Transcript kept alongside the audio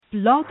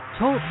Blog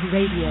Talk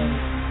Radio.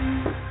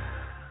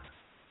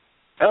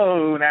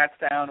 Hello, Nats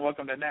Town.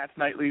 Welcome to Nats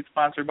Nightly,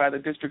 sponsored by the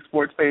District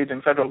Sports page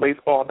and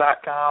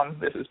FederalBaseball.com.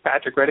 This is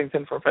Patrick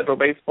Reddington from Federal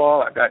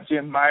Baseball. I've got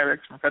Jim Myrick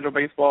from Federal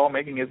Baseball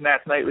making his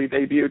Nats Nightly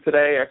debut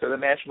today after the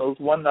Nationals'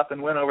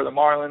 1-0 win over the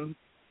Marlins.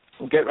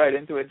 We'll get right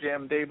into it,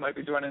 Jim. Dave might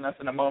be joining us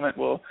in a moment.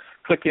 We'll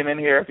click him in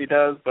here if he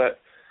does, but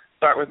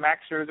start with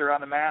Max Scherzer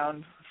on the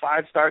mound.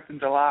 5 starts in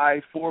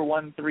July,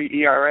 4.13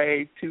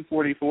 ERA,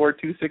 2.44,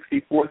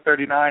 2.60,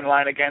 4.39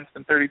 line against,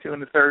 and 32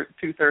 and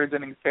two-thirds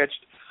innings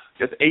pitched.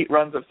 Just 8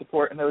 runs of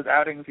support in those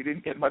outings. He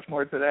didn't get much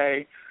more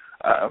today.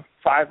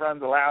 5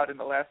 runs allowed in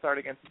the last start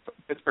against the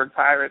Pittsburgh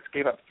Pirates,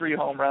 gave up 3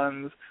 home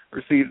runs,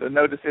 received a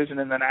no decision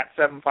in the Nats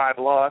 7-5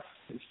 loss.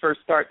 His first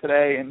start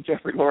today in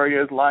Jeffrey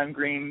Loria's lime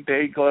green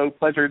day glow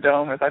pleasure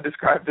dome, as I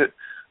described it.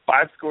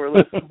 5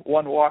 scoreless,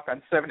 1 walk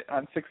on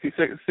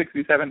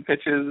 67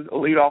 pitches, a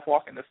leadoff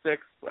walk in the 6th,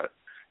 but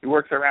he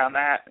works around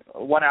that. A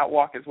 1-out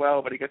walk as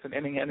well, but he gets an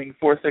inning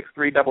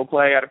 4-6-3 double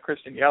play out of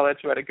Christian Yelich,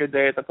 who had a good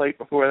day at the plate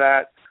before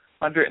that.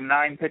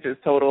 109 pitches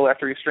total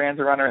after he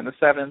strands a runner in the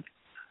 7th.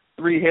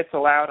 3 hits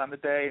allowed on the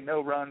day,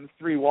 no runs,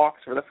 3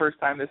 walks for the first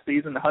time this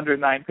season,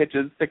 109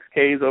 pitches, 6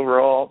 Ks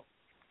overall.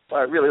 What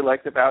I really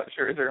liked about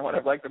Scherzer and what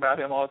I've liked about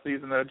him all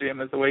season, though,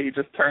 Jim, is the way he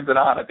just turns it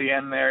on at the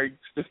end there. He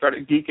just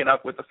started geeking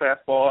up with the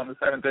fastball in the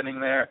 7th inning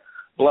there,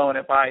 blowing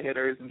it by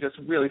hitters, and just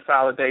really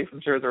solid day from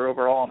Scherzer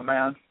overall on the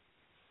mound.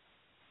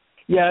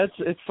 Yeah,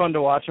 it's fun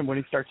to watch him when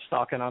he starts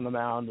stalking on the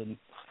mound and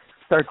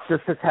starts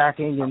just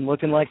attacking and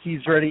looking like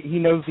he's ready. He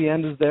knows the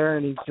end is there,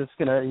 and he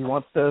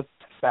wants to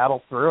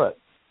battle through it.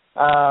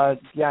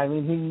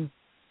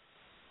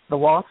 The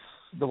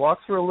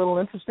walks were a little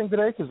interesting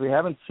today because we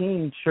haven't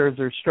seen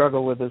Scherzer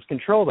struggle with his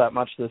control that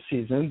much this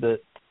season, but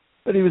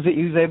he was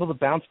able to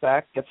bounce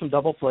back, get some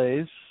double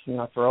plays,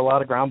 throw a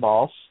lot of ground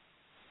balls.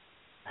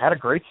 Had a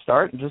great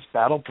start and just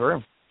battled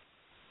through.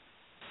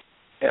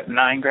 Yep,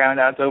 9 ground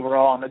outs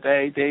overall on the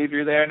day. Dave,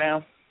 you're there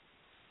now?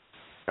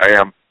 I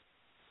am.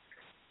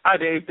 Hi,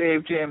 Dave,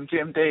 Jim,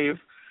 Dave.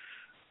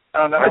 I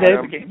don't know how much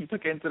of the game you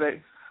took in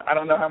today. I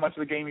don't know how much of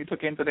the game you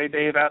took in today,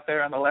 Dave, out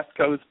there on the left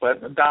coast,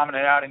 but a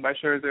dominant outing by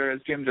Scherzer,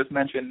 as Jim just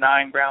mentioned.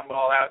 9 ground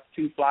ball outs,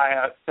 2 fly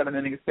outs, 7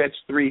 innings pitched,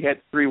 3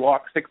 hits, 3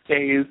 walks, 6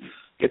 Ks,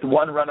 gets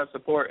 1 run of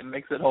support and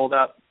makes it hold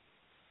up.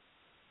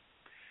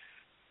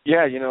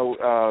 Yeah,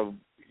 the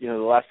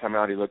last time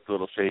out he looked a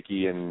little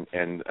shaky, and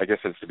I guess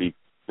it's to be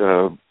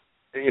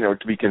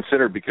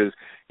considered because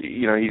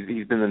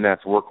he's been the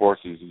Nats' workhorse.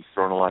 He's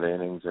thrown a lot of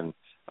innings, and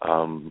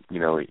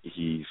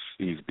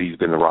he's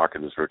been the rock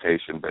in this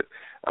rotation, but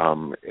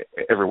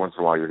every once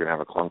in a while you're going to have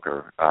a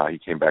clunker. He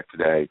came back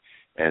today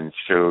and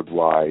showed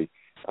why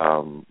he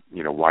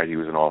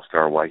was an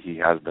all-star, why he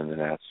has been the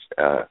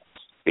Nats'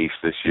 ace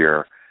this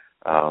year.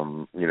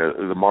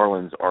 The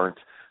Marlins aren't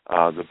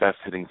the best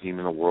hitting team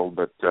in the world,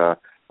 but they're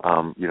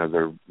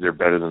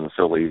better than the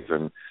Phillies,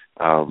 and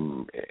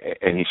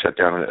he shut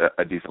down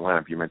a decent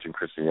lineup. You mentioned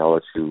Christian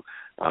Yelich, who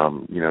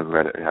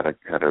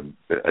had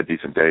a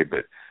decent day,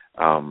 but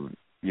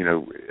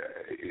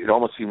it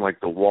almost seemed like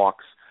the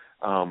walks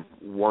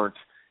weren't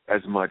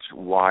as much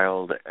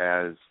wild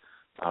as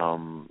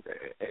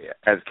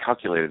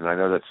calculated. And I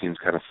know that seems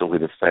kind of silly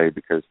to say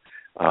because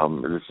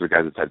this is a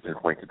guy that's had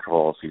pinpoint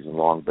control all season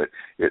long, but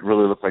it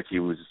really looked like he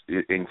was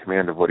in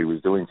command of what he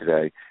was doing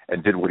today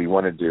and did what he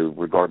wanted to do,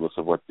 regardless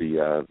of what the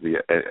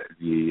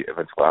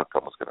eventual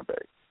outcome was going to be.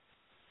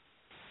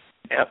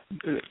 Yep,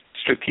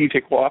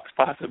 strategic walks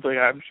possibly.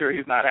 I'm sure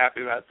he's not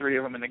happy about 3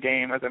 of them in the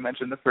game, as I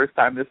mentioned the first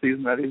time this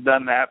season that he's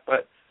done that,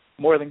 but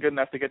more than good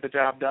enough to get the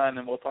job done,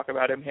 and we'll talk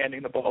about him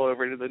handing the ball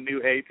over to the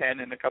new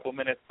A-10 in a couple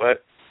minutes.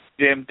 But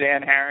Jim,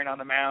 Dan Herron on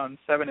the mound,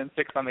 7-6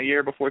 on the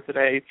year before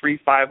today,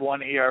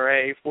 3.51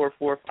 ERA,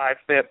 4.45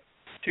 FIP,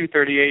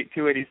 2.38,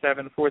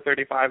 2.87,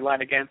 4.35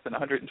 line against, and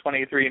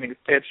 123 innings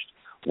pitched.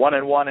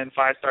 1-1 in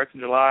 5 starts in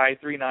July,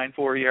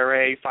 3.94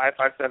 ERA,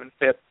 5.57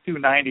 FIP,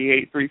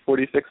 2.98,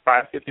 3.46,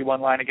 5.51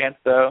 line against,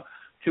 though,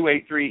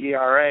 2.83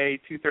 ERA,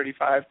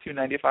 2.35,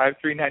 2.95,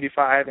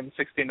 3.95, and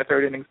 16 to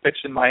 3rd innings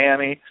pitched in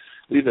Miami.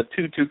 Leaves a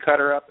 2-2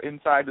 cutter up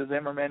inside to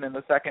Zimmerman in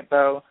the 2nd,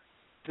 though.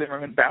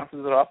 Zimmerman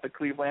bounces it off the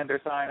Clevelander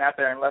sign out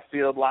there in left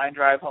field, line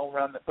drive home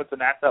run that puts the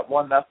Nats up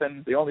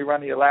 1-0. The only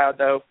run he allowed,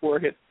 though, 4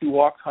 hits, 2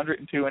 walks,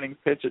 102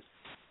 pitches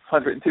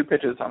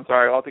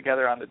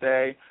altogether on the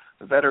day.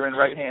 The veteran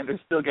right-hander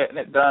still getting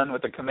it done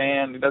with the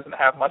command. He doesn't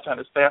have much on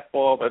his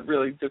fastball, but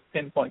really just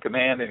pinpoint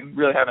command and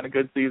really having a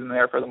good season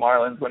there for the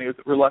Marlins when he was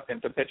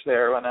reluctant to pitch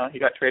there when he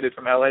got traded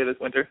from L.A. this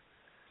winter.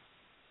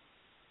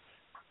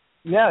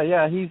 Yeah,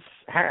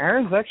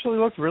 Aaron's actually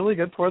looked really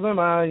good for them.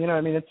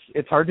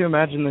 It's hard to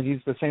imagine that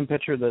he's the same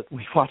pitcher that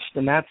we watched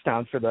in Nats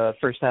Town for the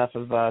first half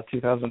of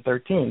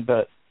 2013,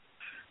 but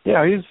he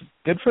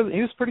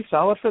was pretty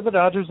solid for the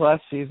Dodgers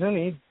last season.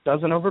 He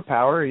doesn't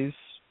overpower. He's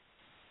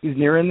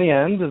nearing the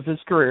end of his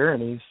career,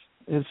 and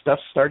his stuff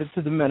started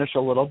to diminish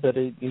a little bit.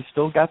 He's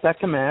still got that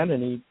command,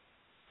 and he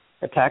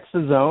attacks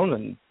the zone,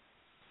 and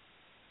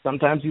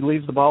sometimes he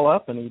leaves the ball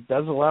up, and he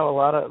does allow a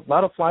lot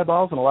of fly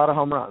balls and a lot of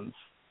home runs.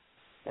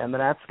 And the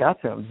Nats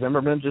got to him.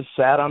 Zimmerman just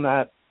sat on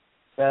that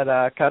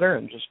that cutter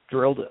and just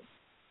drilled it.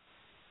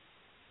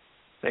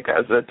 I think that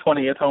was the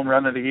 20th home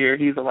run of the year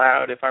he's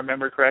allowed. If I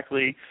remember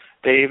correctly,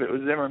 Dave, it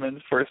was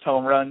Zimmerman's first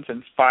home run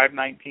since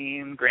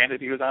 5/19. Granted,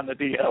 he was on the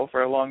DL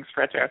for a long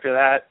stretch after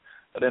that,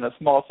 but in a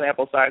small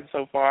sample size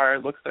so far,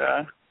 it looks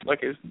like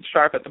he's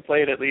sharp at the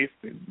plate at least.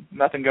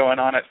 Nothing going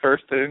on at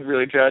first to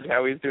really judge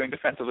how he's doing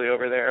defensively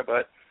over there,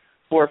 but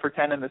 4 for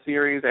 10 in the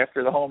series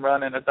after the home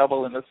run and a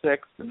double in the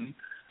 6th. And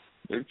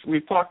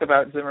we've talked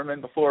about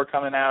Zimmerman before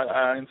coming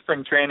out in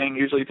spring training.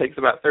 Usually takes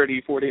about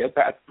 30, 40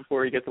 at-bats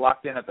before he gets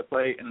locked in at the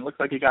plate, and it looks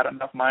like he got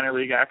enough minor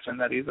league action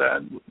that he's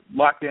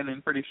locked in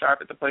and pretty sharp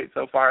at the plate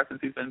so far since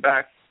he's been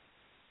back.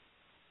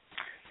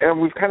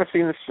 And we've kind of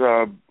seen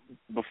this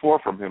before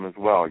from him as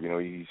well. You know,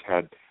 he's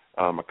had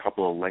a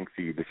couple of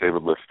lengthy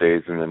disabled list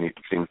days, and then it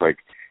seems like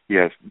he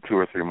has 2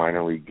 or 3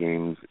 minor league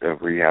games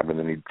of rehab, and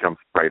then he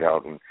jumps right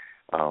out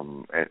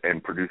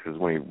and produces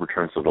when he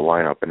returns to the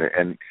lineup.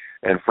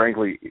 And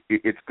frankly,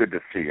 it's good to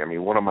see. I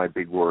mean, one of my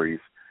big worries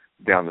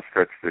down the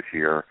stretch this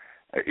year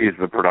is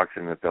the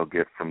production that they'll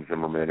get from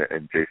Zimmerman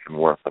and Jason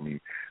Worth. I mean,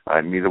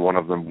 neither one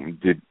of them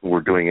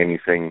were doing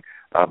anything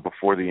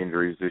before the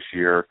injuries this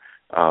year.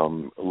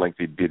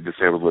 Lengthy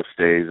disabled list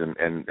days,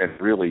 and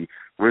really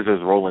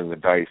Rizzo's rolling the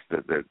dice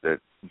that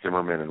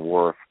Zimmerman and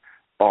Worth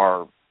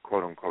are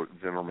quote unquote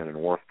Zimmerman and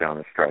Worth down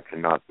the stretch,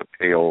 and not the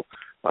pale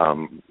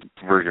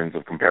versions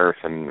of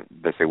comparison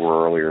that they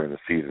were earlier in the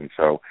season.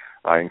 So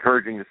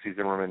encouraging to see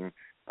Zimmerman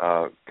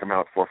come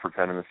out 4 for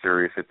 10 in the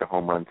series, hit the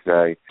home run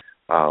today.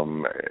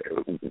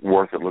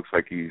 Worth, it looks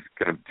like he's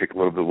going to take a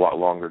little bit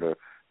longer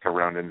to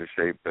round into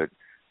shape, but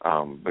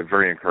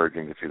very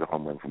encouraging to see the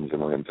home run from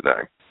Zimmerman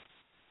today.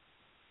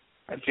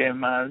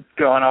 Jim,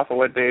 going off of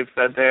what Dave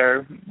said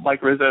there,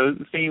 Mike Rizzo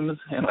seems,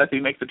 unless he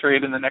makes a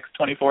trade in the next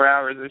 24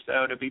 hours or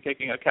so, to be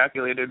taking a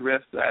calculated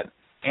risk that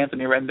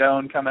Anthony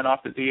Rendon coming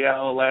off the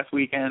DL last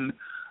weekend,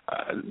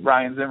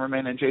 Ryan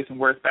Zimmerman and Jason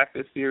Worth back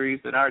this series,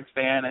 Bernard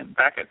Span, and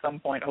back at some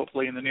point,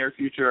 hopefully in the near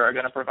future, are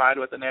going to provide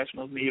what the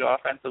Nationals need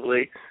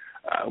offensively.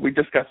 We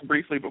discussed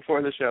briefly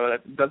before the show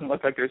that it doesn't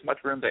look like there's much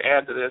room to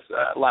add to this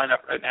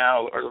lineup right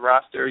now or the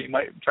roster. You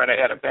might try to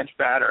add a bench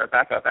bat or a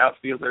backup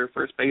outfielder,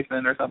 first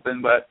baseman or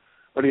something, but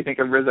what do you think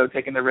of Rizzo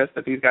taking the risk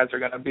that these guys are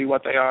going to be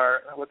what they are,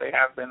 what they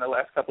have been the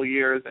last couple of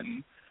years,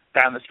 and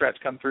down the stretch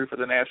come through for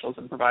the Nationals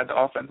and provide the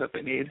offense that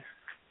they need?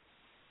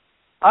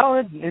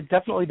 Oh, it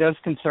definitely does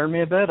concern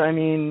me a bit. I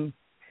mean,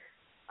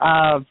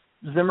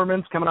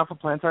 Zimmerman's coming off of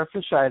plantar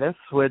fasciitis,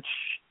 which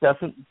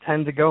doesn't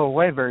tend to go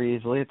away very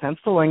easily. It tends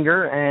to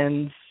linger,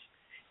 and,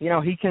 you know,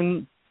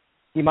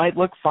 he might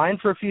look fine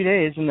for a few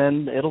days, and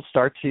then it'll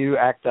start to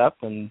act up,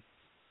 and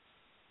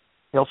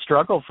he'll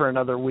struggle for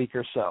another week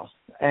or so,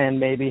 and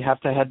maybe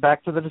have to head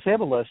back to the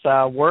disabled list.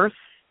 Worth,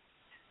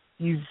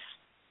 he's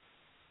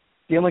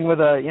dealing with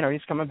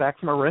he's coming back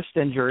from a wrist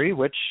injury,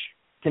 which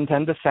can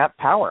tend to sap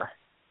power.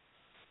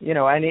 You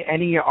know,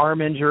 any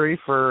arm injury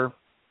for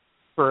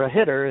a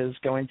hitter is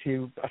going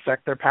to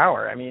affect their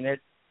power. I mean,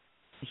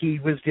 he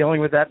was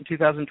dealing with that in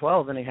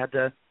 2012, and he had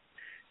to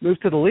move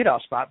to the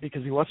leadoff spot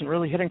because he wasn't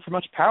really hitting for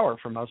much power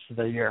for most of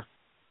the year.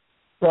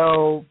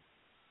 So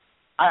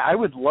I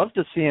would love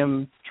to see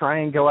him try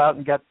and go out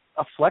and get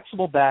a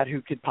flexible bat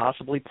who could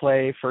possibly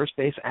play first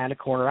base and a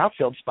corner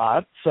outfield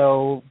spot,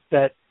 so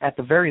that at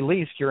the very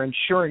least you're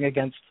insuring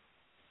against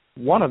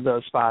one of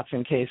those spots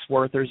in case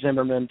Worth or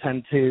Zimmerman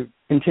tend to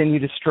continue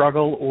to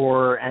struggle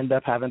or end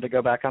up having to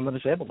go back on the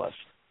disabled list.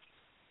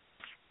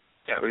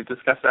 Yeah, we've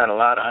discussed that a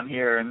lot on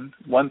here. And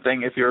one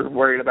thing, if you're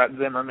worried about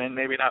Zimmerman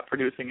maybe not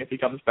producing if he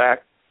comes back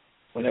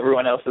when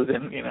everyone else is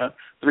in,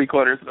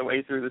 3/4 of the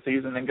way through the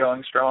season and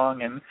going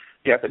strong, and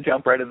you have to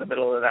jump right in the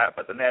middle of that.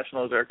 But the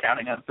Nationals are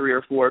counting on 3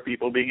 or 4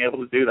 people being able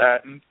to do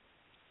that, and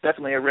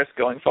definitely a risk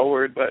going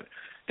forward. But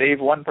Dave,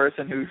 one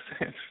person who's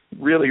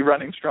really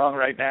running strong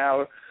right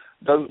now,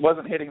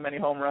 wasn't hitting many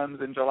home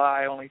runs in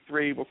July, only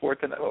 3 before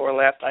tonight, or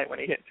last night when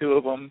he hit 2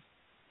 of them.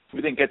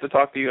 We didn't get to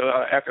talk to you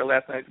after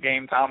last night's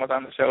game. Tom was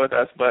on the show with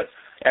us, but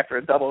after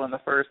a double in the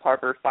first,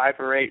 Harper 5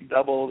 for 8,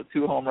 double,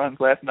 2 home runs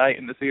last night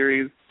in the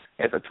series.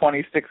 He has a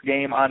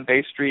 26-game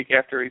on-base streak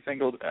after he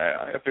singled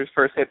after his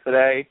first hit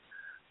today.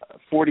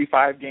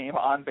 45-game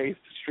on-base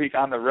streak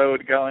on the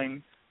road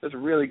going. It was a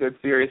really good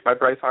series by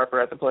Bryce Harper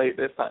at the plate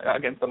this time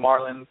against the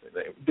Marlins.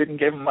 They didn't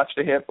give him much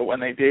to hit, but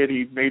when they did,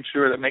 he made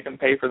sure to make them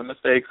pay for the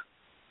mistakes.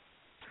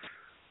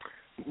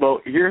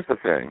 Well, here's the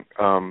thing.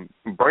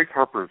 Bryce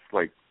Harper's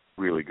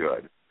really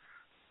good,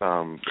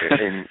 and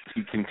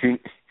he continues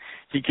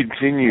to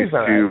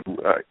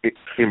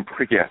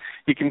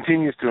he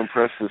continues to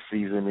impress this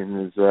season in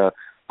his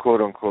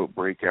quote unquote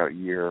breakout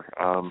year.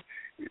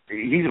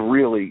 He's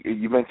really,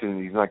 you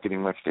mentioned he's not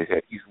getting much to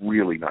hit. He's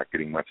really not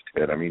getting much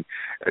to hit. I mean,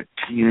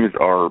 teams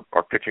are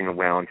pitching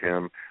around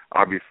him,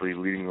 obviously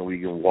leading the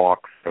league in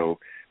walks. So,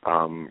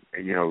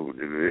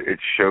 it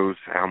shows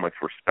how much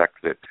respect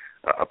that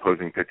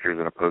opposing pitchers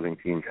and opposing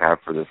teams have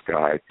for this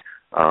guy.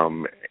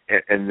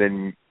 And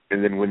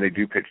then when they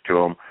do pitch to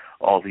him,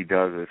 all he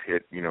does is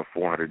hit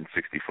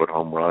 460-foot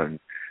home runs.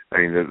 I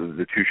mean,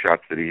 the 2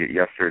 shots that he hit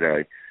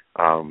yesterday,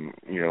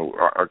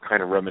 are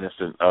kind of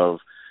reminiscent of,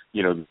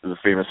 the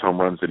famous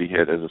home runs that he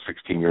hit as a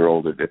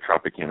 16-year-old at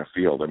Tropicana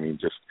Field. I mean,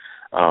 just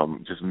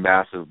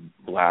massive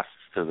blasts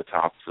to the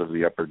tops of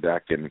the upper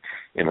deck in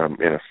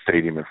a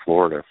stadium in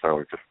Florida. So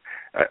it's just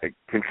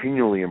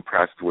continually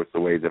impressed with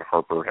the way that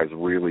Harper has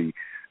really,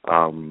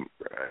 I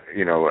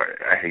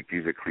hate to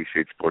use a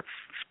cliched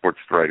sports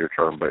writer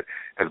term, but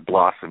has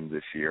blossomed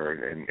this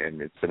year,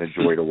 and it's been a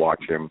joy to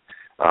watch him,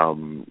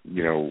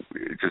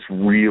 just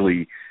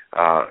really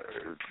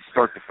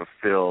start to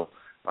fulfill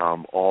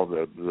all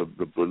the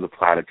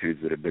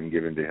platitudes that have been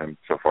given to him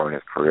so far in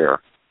his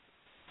career.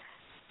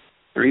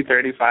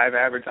 335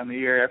 average on the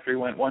year after he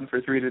went 1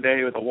 for 3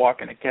 today with a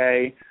walk and a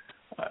K.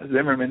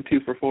 Zimmerman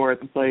 2 for 4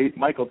 at the plate.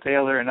 Michael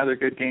Taylor, another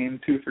good game,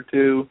 2 for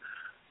 2.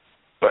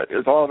 But it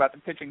was all about the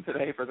pitching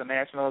today for the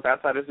Nationals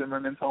outside of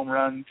Zimmerman's home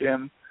run.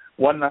 Jim,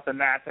 1-0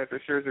 Nats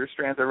after Scherzer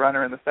strands a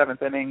runner in the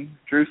 7th inning.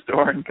 Drew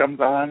Storen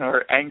comes on,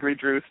 or angry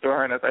Drew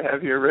Storen, as I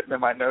have here written in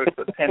my notes,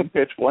 a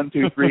 10-pitch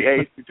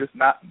 1-2-3 ace, who just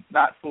not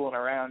fooling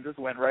around, just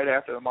went right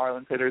after the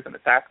Marlins hitters and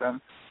attacked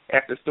them.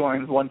 After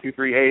Storen's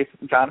 1-2-3 ace,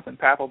 Jonathan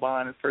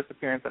Papelbon, his first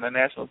appearance in a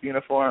Nationals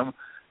uniform,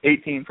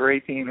 18 for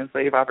 18 in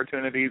save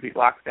opportunities. He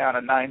locks down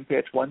a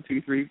 9-pitch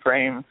 1-2-3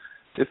 frame.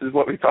 This is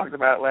what we talked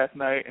about last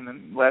night and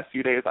in the last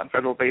few days on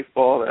Federal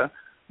Baseball. The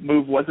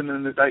move wasn't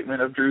an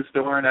indictment of Drew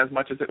Storen as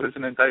much as it was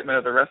an indictment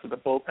of the rest of the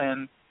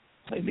bullpen.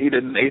 They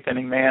needed an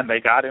 8th-inning man. They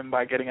got him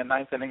by getting a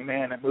 9th-inning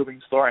man and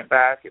moving Storen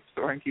back. If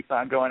Storen keeps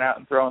on going out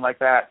and throwing like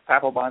that,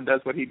 Papelbon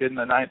does what he did in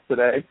the 9th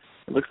today.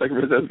 It looks like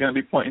Rizzo's going to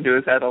be pointing to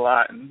his head a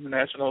lot, and the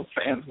Nationals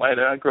fans might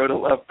grow to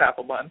love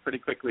Papelbon pretty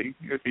quickly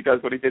if he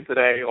does what he did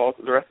today all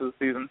the rest of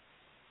the season.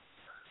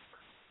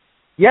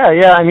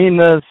 Yeah. I mean,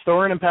 the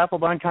Storen and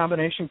Papelbon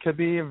combination could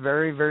be a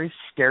very, very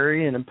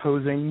scary and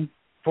imposing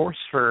force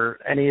for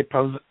any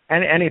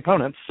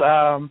opponents.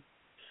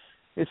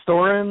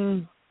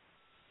 Storen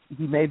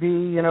may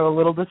be, a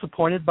little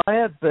disappointed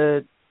by it,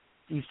 but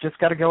he's just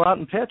got to go out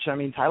and pitch. I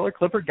mean, Tyler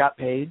Clippard got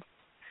paid,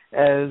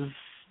 as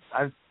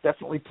I've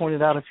definitely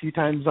pointed out a few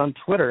times on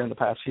Twitter in the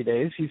past few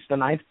days. He's the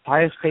 9th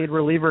highest paid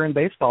reliever in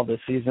baseball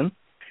this season,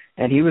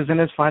 and he was in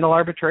his final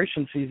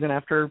arbitration season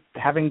after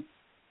having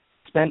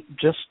spent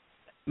just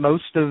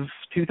most of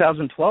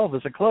 2012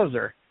 as a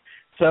closer.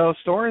 So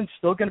Storen's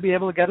still going to be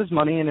able to get his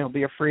money, and he'll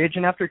be a free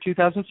agent after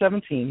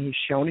 2017. He's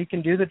shown he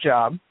can do the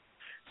job.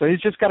 So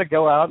he's just got to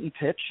go out and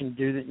pitch and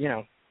do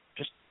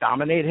just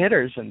dominate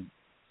hitters, and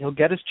he'll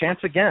get his chance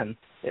again.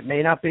 It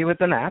may not be with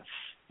the Nats,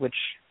 which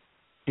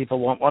people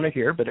won't want to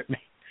hear,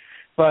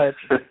 but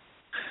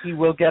he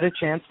will get a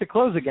chance to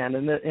close again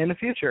in the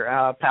future.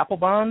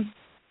 Papelbon,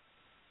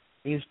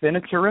 he's been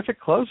a terrific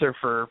closer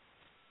for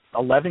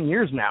 11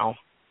 years now.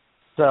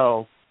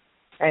 So,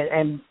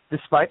 and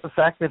despite the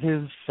fact that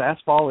his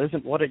fastball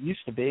isn't what it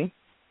used to be,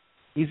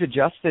 he's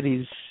adjusted.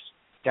 He's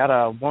got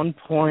a 1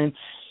 point.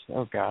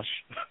 Oh gosh,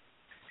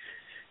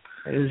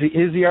 his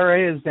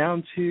ERA is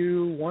down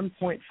to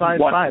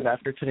 1.55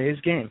 after today's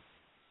game.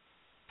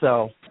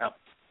 So,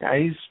 yeah,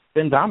 he's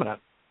been dominant.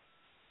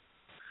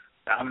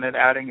 Dominant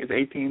outing, his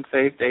 18th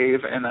save,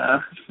 Dave, and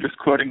just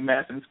quoting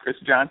Madsen's Chris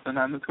Johnson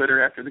on the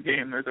Twitter after the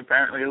game, there's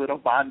apparently a little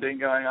bonding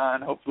going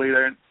on. Hopefully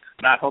they're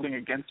not holding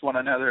against one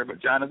another,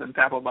 but Jonathan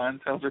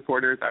Papelbon tells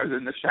reporters, I was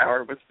in the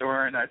shower with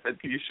Storen, I said,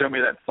 can you show me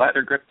that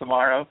slider grip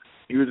tomorrow?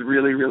 He was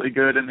really, really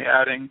good in the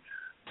outing.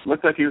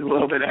 Looks like he was a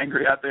little bit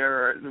angry out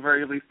there, or at the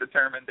very least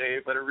determined,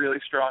 Dave, but a really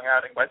strong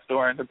outing by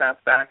Storen to bounce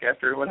back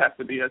after what has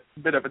to be a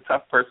bit of a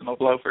tough personal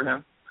blow for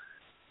him.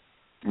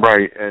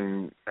 Right,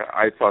 and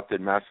I thought that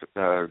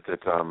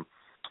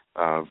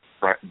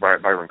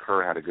Byron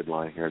Kerr had a good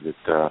line here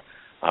that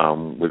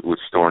with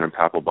Storen and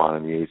Papelbon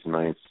in the 8th and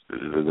 9th,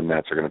 the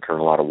Nats are going to turn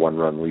a lot of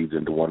one-run leads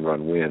into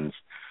one-run wins.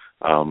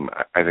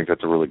 I think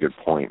that's a really good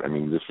point. I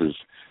mean, this is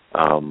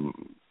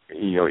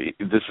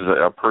this is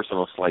a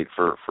personal slight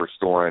for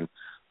Storen,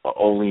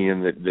 only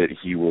in that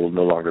he will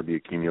no longer be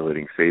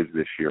accumulating saves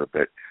this year,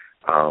 but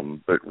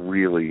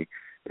really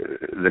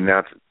the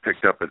Nats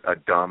picked up a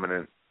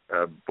dominant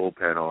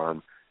bullpen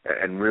arm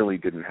and really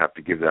didn't have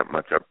to give that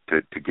much up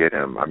to get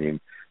him. I mean,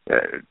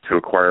 to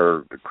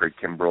acquire Craig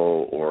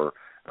Kimbrell or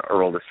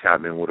Aroldis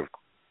Chapman would have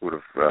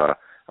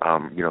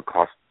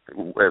cost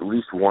at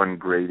least one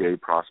grade A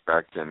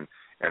prospect and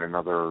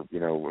another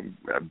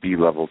B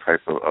level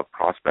type of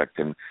prospect,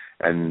 and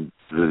the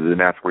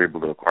Nats were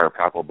able to acquire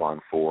Papelbon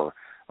for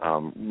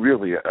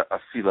really a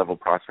C level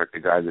prospect, a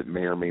guy that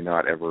may or may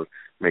not ever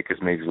make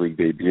his major league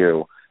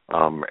debut.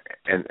 And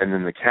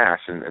then the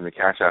cash and the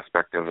cash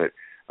aspect of it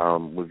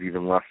was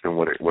even less than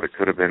what it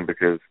could have been,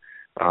 because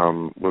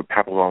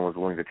Papelbon was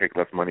willing to take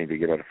less money to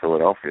get out of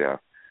Philadelphia.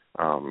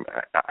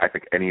 I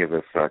think any of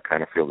us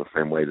kind of feel the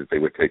same way, that they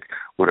would take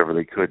whatever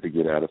they could to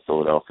get out of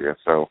Philadelphia.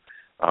 So,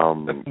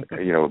 a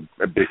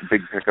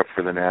big pickup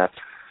for the Nats.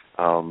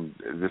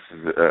 This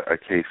is a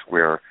case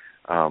where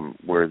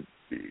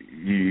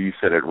you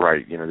said it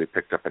right. They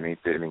picked up an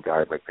 8th inning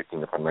guy by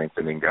picking up a 9th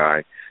inning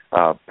guy.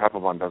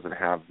 Papelbon doesn't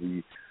have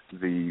the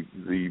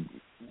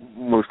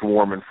most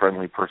warm and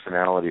friendly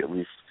personality, at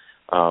least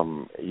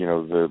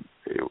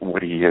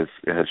what he has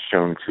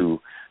shown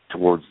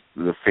towards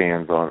the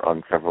fans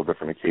on several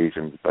different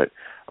occasions. But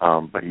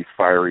he's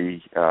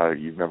fiery.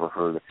 You've never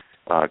heard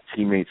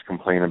teammates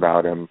complain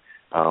about him.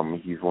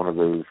 He's one of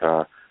those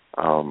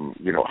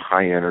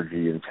high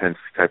energy, intense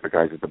type of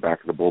guys at the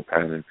back of the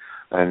bullpen,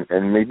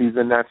 and maybe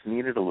the Nats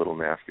needed a little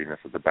nastiness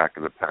at the back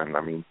of the pen.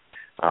 I mean,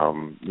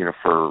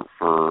 for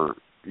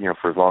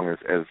as long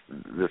as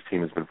this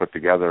team has been put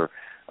together,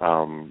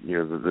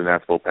 the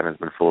Nats bullpen has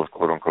been full of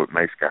quote unquote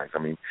nice guys. I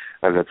mean,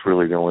 that's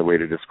really the only way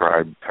to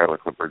describe Tyler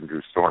Clippard and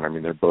Drew Storen. I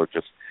mean, they're both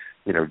just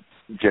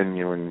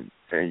genuine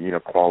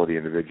quality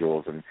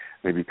individuals, and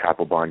maybe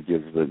Papelbon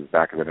gives the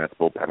back of the Nats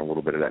bullpen a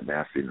little bit of that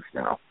nastiness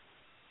now.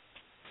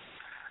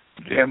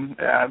 Jim,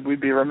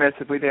 we'd be remiss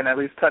if we didn't at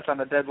least touch on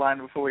the deadline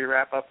before we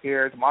wrap up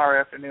here. Tomorrow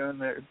afternoon,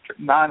 the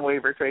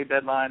non-waiver trade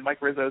deadline.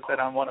 Mike Rizzo said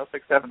on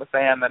 106.7 The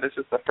Fan that it's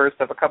just the first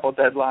of a couple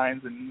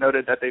deadlines, and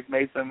noted that they've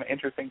made some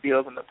interesting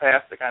deals in the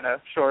past to kind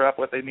of shore up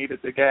what they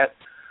needed to get.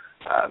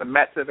 The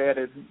Mets have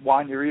added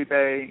Juan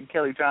Uribe and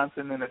Kelly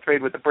Johnson in a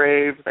trade with the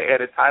Braves. They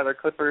added Tyler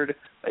Clippard.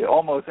 They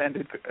almost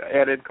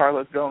added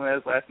Carlos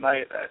Gomez last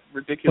night. That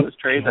ridiculous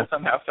trade that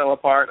somehow fell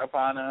apart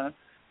upon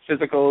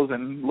physicals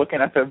and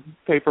looking at the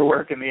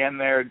paperwork in the end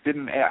there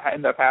didn't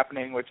end up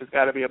happening, which has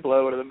got to be a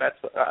blow to the Mets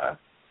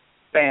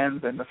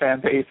fans and the fan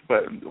base.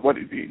 But what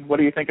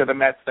do you think of the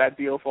Mets, that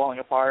deal falling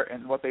apart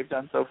and what they've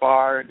done so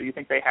far? Do you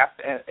think they have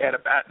to add a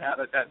bat now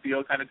that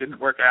deal kind of didn't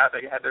work out?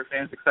 They had their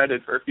fans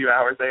excited for a few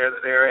hours there that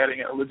they were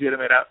adding a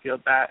legitimate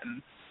outfield bat,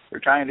 and they're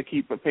trying to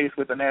keep a pace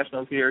with the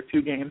Nationals here,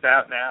 2 games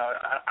out now.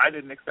 I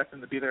didn't expect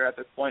them to be there at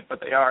this point,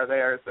 but they are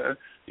there. So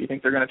do you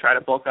think they're going to try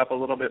to bulk up a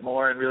little bit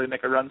more and really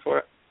make a run for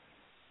it?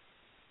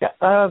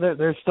 Yeah,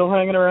 they're still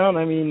hanging around.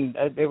 I mean,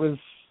 it was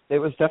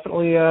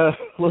definitely a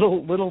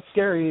little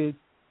scary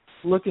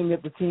looking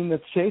at the team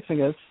that's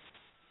chasing us,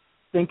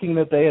 thinking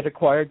that they had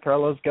acquired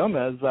Carlos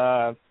Gomez.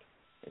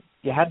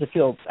 You had to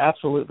feel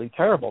absolutely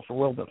terrible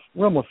for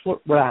Wilmer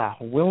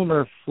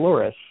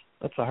Flores.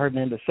 That's a hard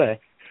name to say.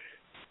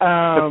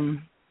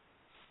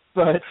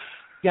 But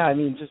yeah, I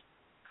mean, just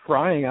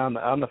crying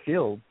on the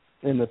field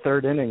in the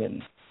third inning,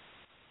 and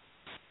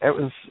it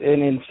was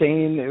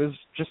it was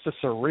just a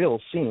surreal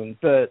scene.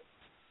 But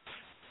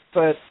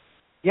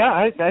yeah,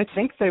 I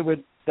think they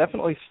would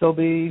definitely still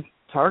be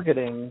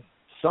targeting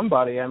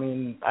somebody. I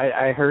mean,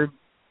 I heard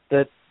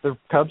that the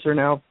Cubs are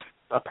now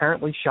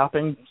apparently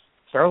shopping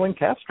Starlin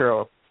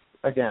Castro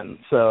again,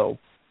 so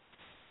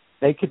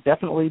they could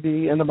definitely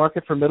be in the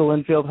market for middle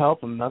infield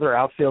help, another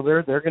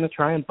outfielder. They're going to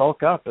try and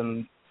bulk up,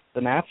 and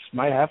the Nats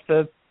might have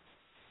to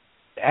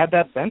add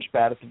that bench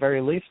bat at the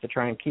very least to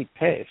try and keep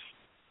pace.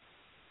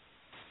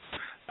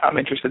 I'm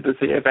interested to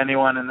see if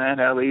anyone in the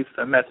NL East,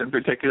 the Mets in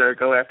particular,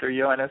 go after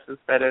Yoenis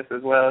Cespedes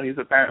as well. He's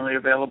apparently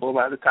available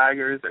by the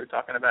Tigers. They're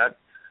talking about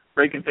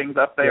breaking things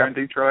up there in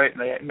Detroit, and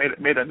they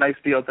made a nice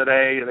deal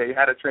today. They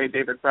had to trade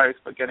David Price,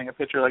 but getting a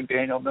pitcher like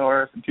Daniel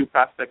Norris and 2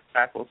 prospects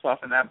back will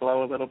soften that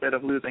blow a little bit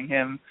of losing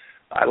him.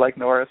 I like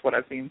Norris, what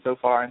I've seen so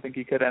far, and think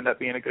he could end up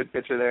being a good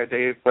pitcher there,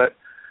 Dave. But,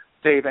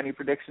 Dave, any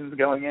predictions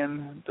going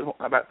in?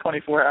 About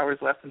 24 hours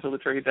left until the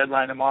trade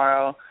deadline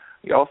tomorrow.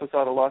 You also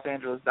saw the Los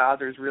Angeles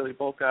Dodgers really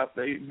bulk up.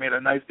 They made a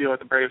nice deal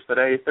with the Braves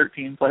today,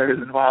 13 players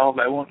involved.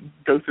 I won't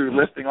go through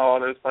listing all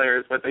of those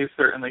players, but they've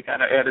certainly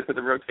kind of added to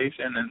the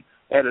rotation and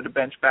added a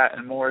bench bat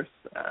and Morse.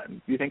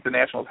 Do you think the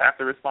Nationals have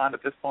to respond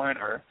at this point,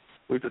 or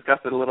we've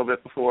discussed it a little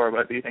bit before,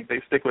 but do you think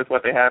they stick with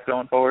what they have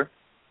going forward?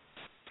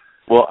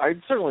 Well,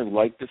 I'd certainly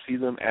like to see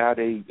them add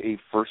a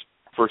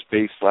first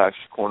base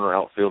 / corner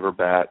outfielder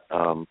bat.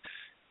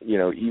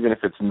 Even if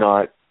it's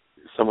not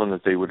someone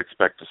that they would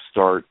expect to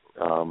start.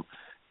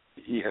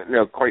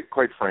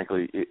 Quite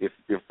frankly,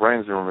 if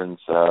Brian Zimmerman's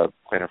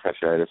plantar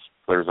fasciitis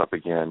flares up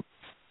again,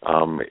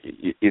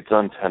 it's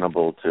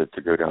untenable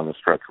to go down the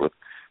stretch with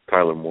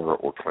Tyler Moore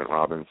or Clint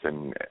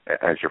Robinson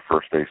as your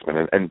first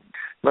baseman. And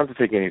not to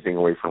take anything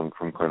away from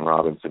Clint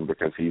Robinson,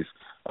 because he's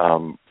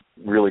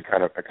really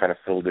kind of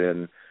filled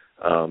in,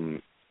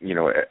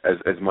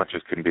 as much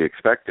as can be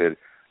expected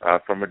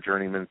from a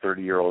journeyman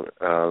 30-year-old,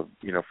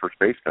 first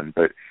baseman.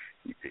 But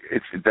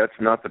that's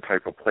not the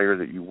type of player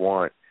that you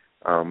want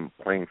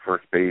playing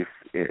first base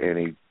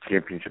in a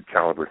championship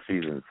caliber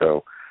season.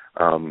 So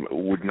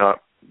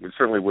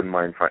certainly wouldn't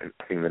mind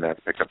seeing the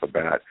Nats pick up a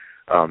bat.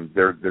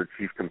 They're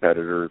chief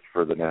competitors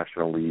for the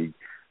National League.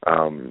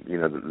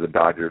 The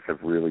Dodgers have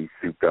really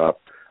souped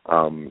up.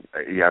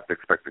 You have to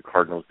expect the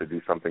Cardinals to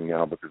do something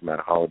now because Matt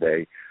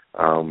Holliday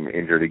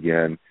injured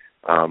again.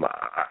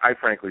 I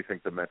frankly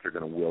think the Mets are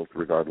going to wilt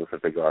regardless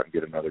if they go out and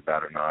get another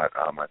bat or not.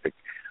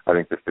 I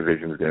think this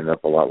division is going to end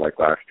up a lot like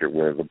last year,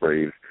 where the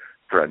Braves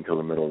threatened until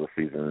the middle of the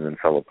season and then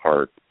fell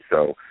apart.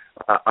 So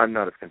I'm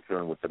not as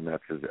concerned with the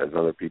Mets as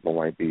other people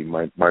might be.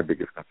 My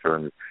biggest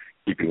concern is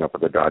keeping up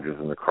with the Dodgers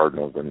and the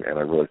Cardinals, and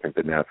I really think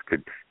the Nats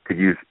could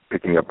use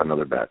picking up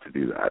another bat to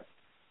do that.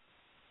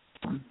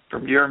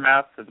 From your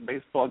mouth to the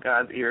baseball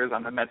god's ears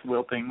on the Mets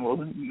wilting, will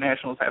the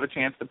Nationals have a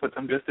chance to put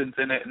some distance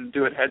in it and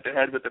do it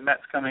head-to-head with the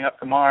Mets coming up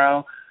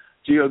tomorrow?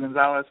 Gio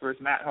Gonzalez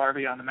versus Matt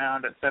Harvey on the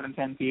mound at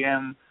 7:10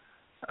 p.m.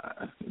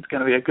 It's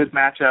going to be a good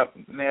matchup.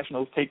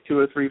 Nationals take 2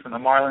 or 3 from the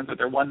Marlins with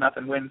their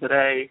 1-0 win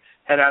today.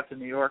 Head out to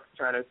New York to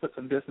try to put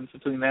some distance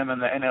between them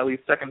and the NL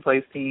East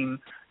second-place team.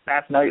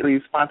 Nats Nightly,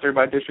 sponsored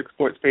by District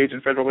Sports Page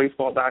and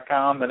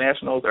FederalBaseball.com. The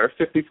Nationals are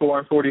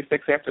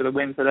 54-46 after the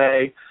win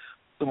today.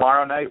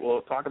 Tomorrow night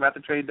we'll talk about the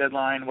trade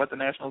deadline, what the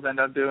Nationals end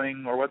up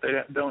doing or what they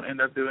don't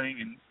end up doing,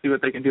 and see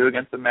what they can do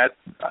against the Mets.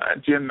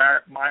 Jim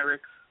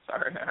Myrick,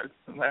 sorry,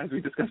 as we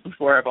discussed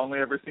before, I've only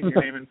ever seen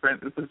your name in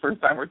print. This is the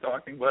first time we're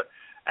talking, but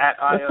at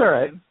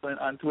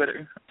IOShinsplint on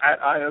Twitter. At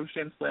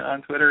IOShinsplint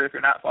on Twitter. If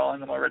you're not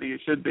following him already, you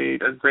should be. He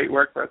does great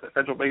work for us at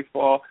Federal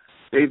Baseball.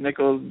 Dave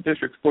Nichols,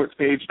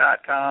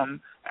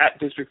 DistrictSportsPage.com,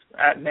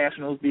 at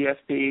Nationals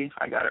DSP.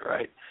 I got it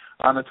right.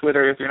 On the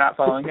Twitter, if you're not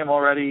following him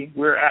already,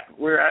 we're at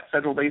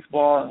Federal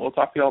Baseball, and we'll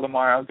talk to you all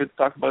tomorrow. Good to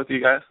talk to both of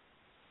you guys.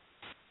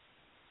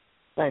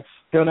 Thanks.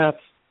 Go Nats.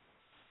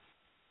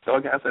 So,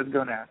 guys, let's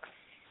go Nats.